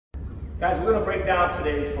Guys, we're gonna break down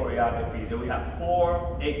today's choreography. Then we have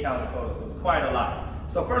 4 8 counts total, so it's quite a lot.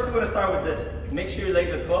 So first we're gonna start with this. Make sure your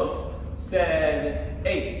legs are close. 7,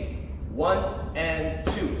 8. 1 and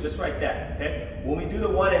 2, just like that, okay? When we do the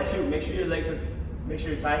 1 and 2, make sure your legs are, make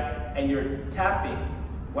sure you're tight and you're tapping.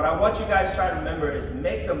 What I want you guys to try to remember is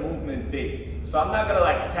make the movement big. So I'm not gonna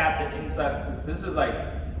like tap the inside, this is like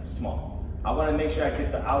small. I wanna make sure I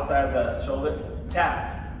get the outside of the shoulder.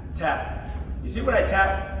 Tap, tap. You see when I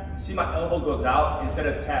tap, see my elbow goes out instead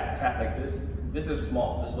of tap, tap like this? This is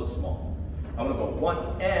small, this looks small. I'm gonna go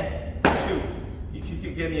 1 and 2. If you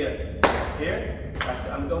could give me a here,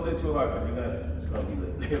 don't do it too hard because it's gonna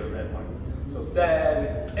be a red mark. So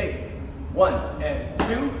 7, 8, 1 and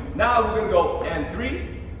 2. Now we're gonna go and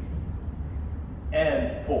 3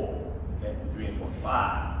 and 4. Okay, and 3 and 4.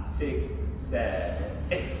 5, 6, 7,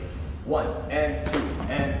 8. 1 and 2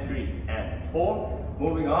 and 3 and 4.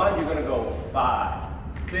 Moving on, you're gonna go 5,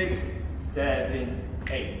 6, 7,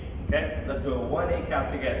 8. Okay, let's go 1 8 count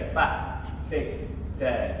together. 5, 6,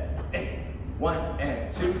 7, 8. 1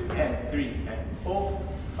 and 2 and 3 and 4,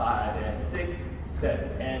 5 and 6,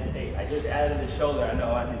 7 and 8. I just added the shoulder. I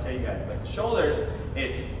know I didn't tell you guys, but the shoulders,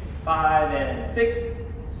 it's 5 and 6,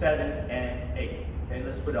 7 and 8. Okay,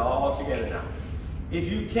 let's put it all together now.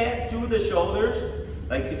 If you can't do the shoulders,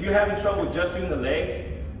 like if you're having trouble just doing the legs,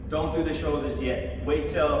 don't do the shoulders yet. Wait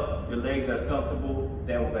till your legs are comfortable,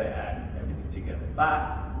 then we're gonna add everything together.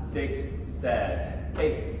 5, 6, 7,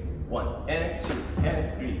 8. 1 and 2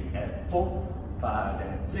 and 3 and 4, 5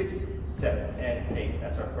 and 6, 7 and 8.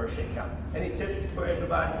 That's our first 8 count. Any tips for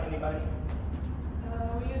everybody? Anybody?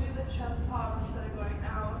 When you do the chest pop, instead of going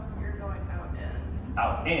out, you're going out in.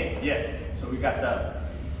 Out in, yes. So we got the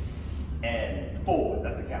and 4.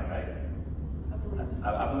 That's the count, right?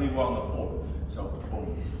 I believe we're on the 4. So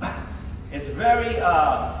boom. It's very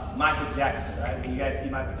Michael Jackson, right? When you guys see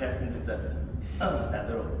Michael Jackson with the that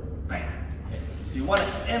little bam. So you want to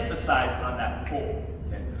emphasize on that 4.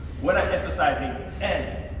 Okay? We're not emphasizing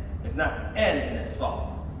N. It's not N and it's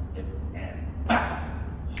soft. It's N.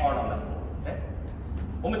 Hard on that 4. Okay?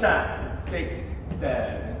 One more time. 6,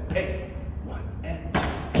 7, 8. 1 and 2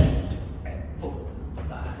 and 3 and 4,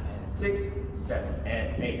 5 and 6, 7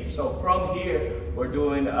 and 8. So from here, we're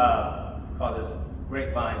doing call this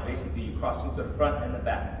grapevine. Basically, you cross into the front and the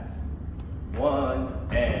back. 1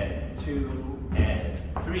 and 2 and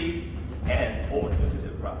 3. And 4 to the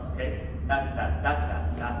cross, okay? That.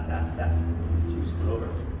 Choose over.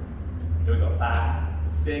 Here we go. 5,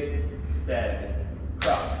 6, 7,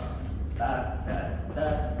 cross.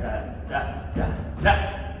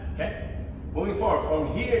 Okay? Moving forward.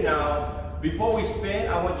 From here now, before we spin,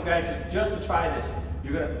 I want you guys just to try this.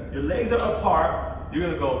 Your legs are apart. You're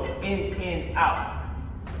gonna go in, out.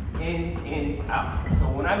 In, out. So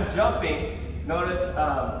when I'm jumping, notice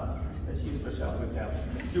let's use push-up with them.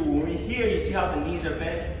 So when we're here, you see how the knees are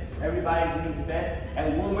bent? Everybody's knees are bent.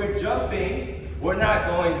 And when we're jumping, we're not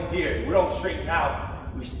going here. We don't straighten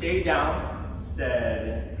out. We stay down.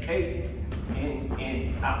 7, 8,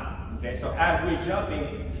 in, out. Okay, so as we're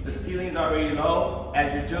jumping, the ceiling's already low.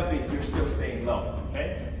 As you're jumping, you're still staying low.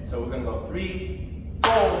 Okay? So we're gonna go 3,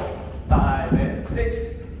 4, 5, and 6,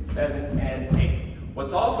 7, and 8.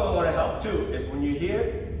 What's also gonna help too is when you're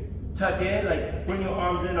here, tuck in, like bring your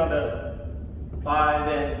arms in on the 5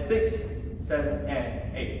 and 6, 7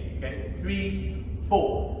 and 8. Okay? 3,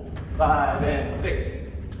 4, 5 and 6,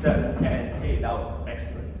 7 and 8. That was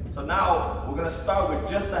excellent. So now we're gonna start with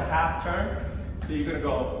just a half turn. So you're gonna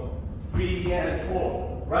go 3 and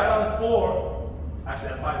 4. Right on 4, actually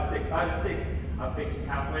that's 5 and 6. 5 and 6, I'm facing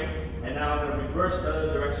halfway. And now I'm gonna reverse the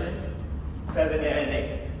other direction. 7 and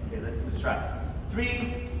 8. Okay, let's give it a try.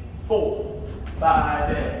 3, 4, 5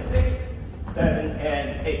 and 6, 7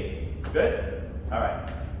 and 8. Good? All right.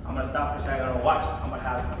 I'm gonna stop for a second. I'm gonna watch. I'm gonna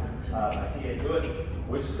have my TA do it.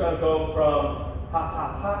 We're just gonna go from hop,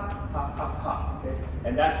 hop, hop, hop, hop, hop. Okay?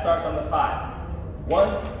 And that starts on the 5.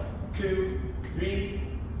 1, 2, 3,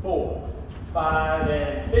 4, 5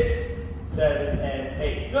 and 6, 7 and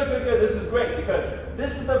 8. Good, good, good. This is great because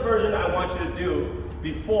this is the version I want you to do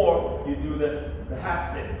before you do the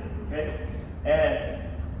half spin. Okay? And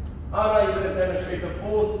now you're going to demonstrate the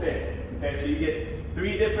full spin. Okay, so you get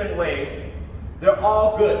 3 different ways. They're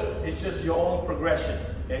all good. It's just your own progression.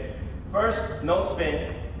 Okay, first no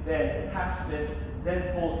spin, then half spin,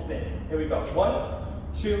 then full spin. Here we go.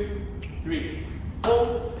 1, 2, 3,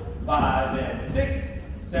 4, 5, and 6,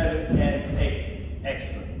 7, and 8.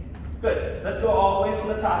 Excellent. Good. Let's go all the way from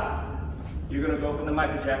the top. You're going to go from the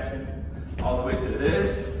Michael Jackson all the way to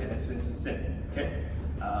this, and then spin, spin, spin. Okay.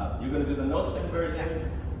 You're going to do the no spin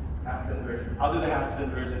version. Half spin version. I'll do the half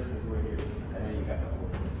spin version since we're here. And then you got the full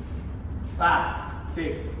spin. 5,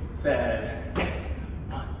 6, 7,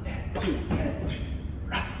 1 and 2 and 3,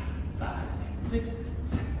 5 and 6,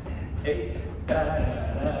 7 and 8,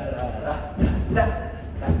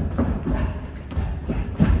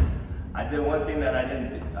 I did one thing that I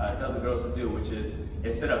didn't tell the girls to do, which is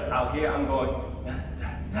instead of out here, I'm going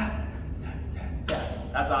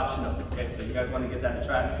That's optional. Okay, so you guys want to get that to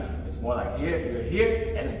try? It's more like here, you're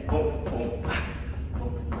here, and then boom, boom,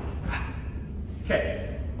 boom.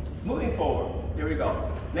 Okay, moving forward. Here we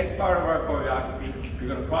go. Next part of our choreography, you're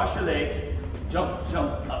going to cross your legs, jump,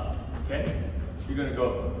 jump up. Okay, so you're going to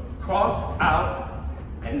go cross out,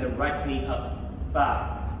 and then right knee up.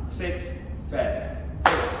 5, 6, 7,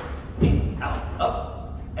 8, in, out,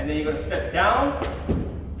 up, and then you're going to step down,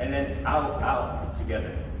 and then out, out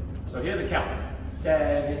together. So here are the counts.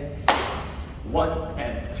 7, 1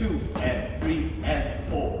 and 2 and 3 and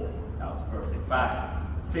 4. That was perfect. 5,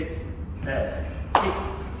 6, 7, 8,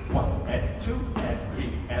 1 and 2 and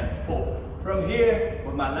 3 and 4. From here,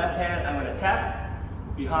 with my left hand, I'm going to tap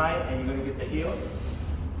behind and you're going to get the heel.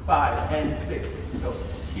 5 and 6. So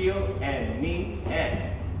heel and knee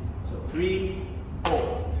and. So 3,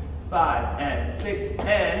 4, 5 and 6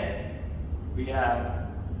 and we have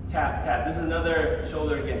tap, tap. This is another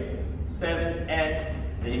shoulder again. 7 and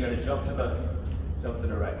then you're going to jump to the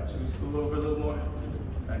right. Should we scoot over a little more?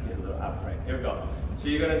 Try to get a little out frame. Here we go. So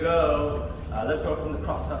you're going to go, let's go from the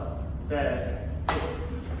cross up. 7, 8,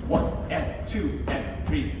 1 and 2 and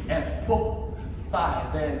 3 and 4,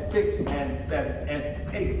 5 and 6 and 7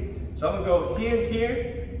 and 8. So I'm going to go here,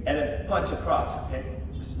 here, and then punch across, okay?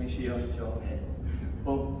 Just make sure you don't hit your own head.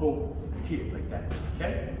 Boom, boom, here, like that,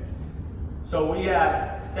 okay? So we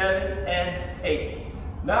have 7 and 8.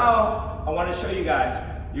 Now, I want to show you guys,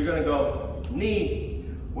 you're going to go knee.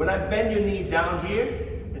 When I bend your knee down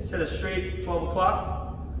here, instead of straight 12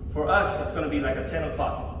 o'clock, for us, it's going to be like a 10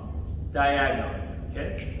 o'clock, diagonal,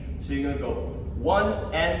 okay? So you're going to go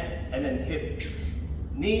 1 and then hip.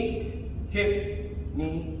 Knee, hip,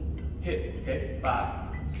 knee, hip, okay?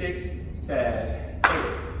 5, 6, 7, 8.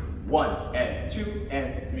 1 and 2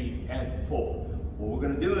 and 3 and 4. What we're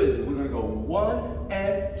going to do is we're going to go 1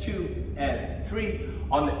 and 2 and 3.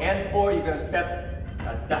 On the and 4, you're going to step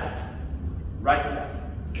a dot. Right, left.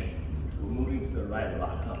 Okay. We're moving to the right a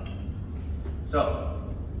lot, huh? So,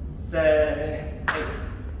 7, 8.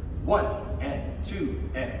 1 and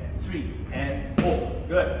 2 and 3 and 4.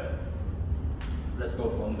 Good. Let's go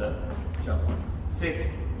from the jump. 6,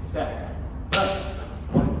 7,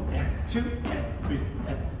 1 and 2 and 3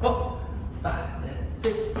 and 4. 5 and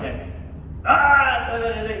 6 and 7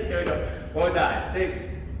 and 8. Here we go. One more time. 6,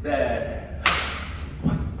 7.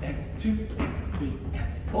 1 and 2 and 3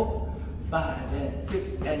 and 4. 5 and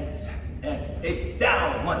 6 and 7 and 8.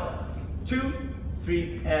 Down. 1, 2,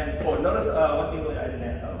 3 and 4. Notice one thing I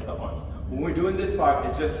didn't have the arms. When we're doing this part,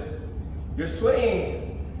 it's just you're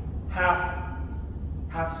swaying half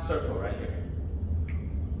a circle right here.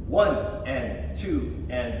 1 and 2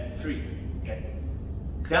 and 3. Okay.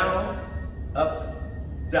 Down, up,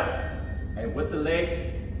 down. And with the legs,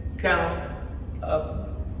 down, up,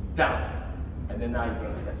 down. And then now you're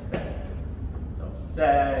going to step. So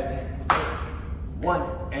 7,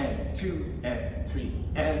 1 and 2 and 3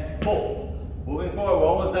 and 4. Moving forward, we're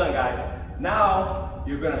almost done, guys. Now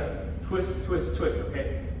you're going to twist, twist, twist,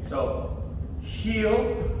 okay? So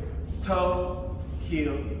heel, toe,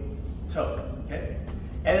 okay?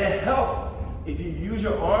 And it helps if you use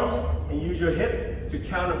your arms and use your hip to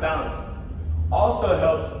counterbalance. Also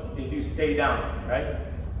helps if you stay down, right?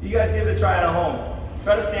 You guys give it a try at home.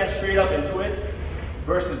 Try to stand straight up and twist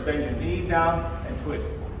versus bend your knees down and twist.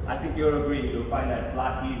 I think you'll agree, you'll find that it's a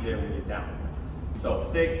lot easier when you're down. So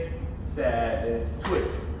 6, 7,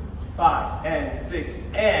 twist. 5 and 6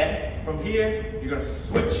 and from here, you're gonna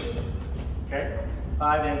switch, okay?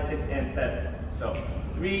 5 and 6 and 7. So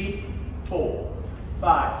 3, 4,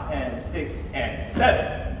 5 and 6 and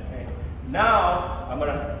 7. Okay. Now I'm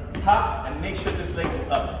gonna hop and make sure this leg is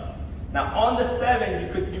up. Now on the 7,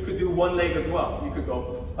 you could do one leg as well. You could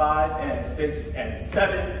go 5 and 6 and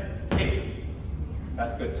 7, 8.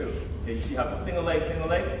 That's good too. Okay, you see how the single leg,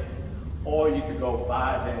 or you could go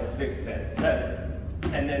 5 and 6 and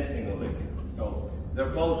 7, and then single leg. So they're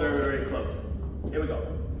both very, very close. Here we go.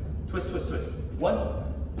 Twist, twist, twist. 1,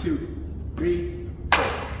 2, 3, 4,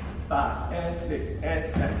 5 and 6 and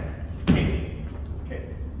 7, 8. Okay.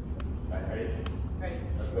 All right, ready? Ready.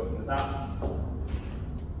 Let's go from the top.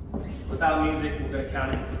 Without music, we're going to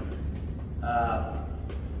count it.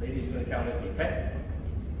 Ladies, you're going to count it, okay?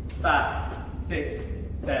 5, 6,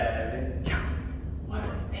 7, count. 1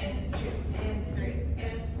 and 2 and 3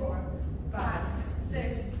 and 4, 5,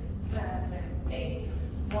 6, 7, 8.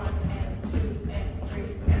 1 and 2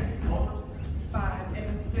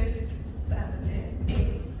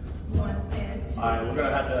 Alright, we're gonna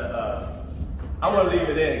have to, I'm gonna leave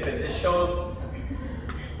it in because it shows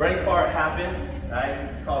brain fart happens, right?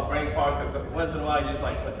 It's called brain fart because once in a while you're just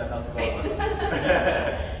like, what the hell's going on?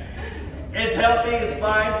 It's healthy, it's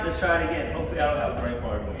fine. Let's try it again. Hopefully I don't have a brain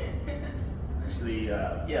fart anymore. Actually,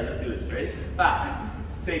 yeah, let's do this. Ready? 5,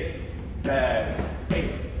 6, 7,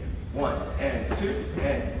 8. 1 and 2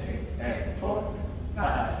 and 3 and 4,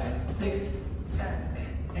 5 and 6, 7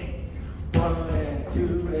 and 8. 1 and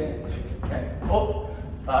 2 and 3 and 4,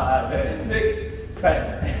 5 and 6,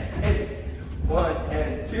 7 and 8. 1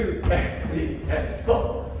 and 2 and 3 and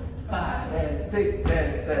 4, 5 and 6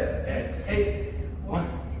 and 7 and 8. 1,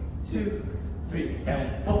 2, 3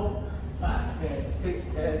 and 4, 5 and 6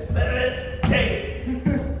 and 7, 8.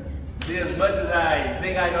 See, as much as I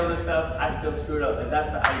think I know this stuff, I still screwed up, and that's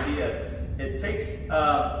the idea. It takes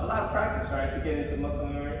a lot of practice, right, to get into muscle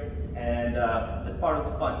memory, and it's part of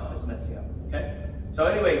the fun, just messing up, okay? So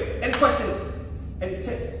anyways, any questions? Any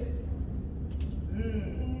tips?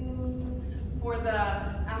 For the,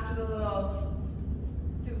 after the little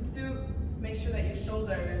do, make sure that your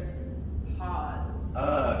shoulders pause.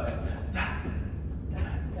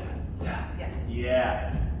 Yes.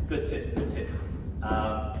 Yeah, good tip, good tip.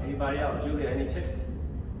 Anybody else? Julia, any tips?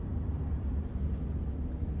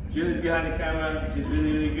 Julia's behind the camera. She's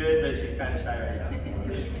really, really good, but she's kind of shy right now.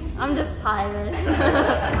 I'm just tired.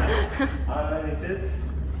 Any tips?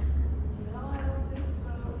 No, I don't think so.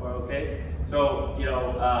 So far, okay. So, you know,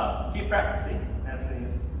 keep practicing.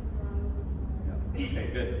 Okay,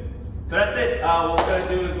 good. So that's it. What we're going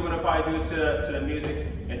to do is we're going to probably do it to the music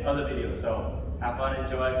and other videos. So have fun,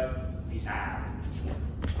 enjoy. Peace out.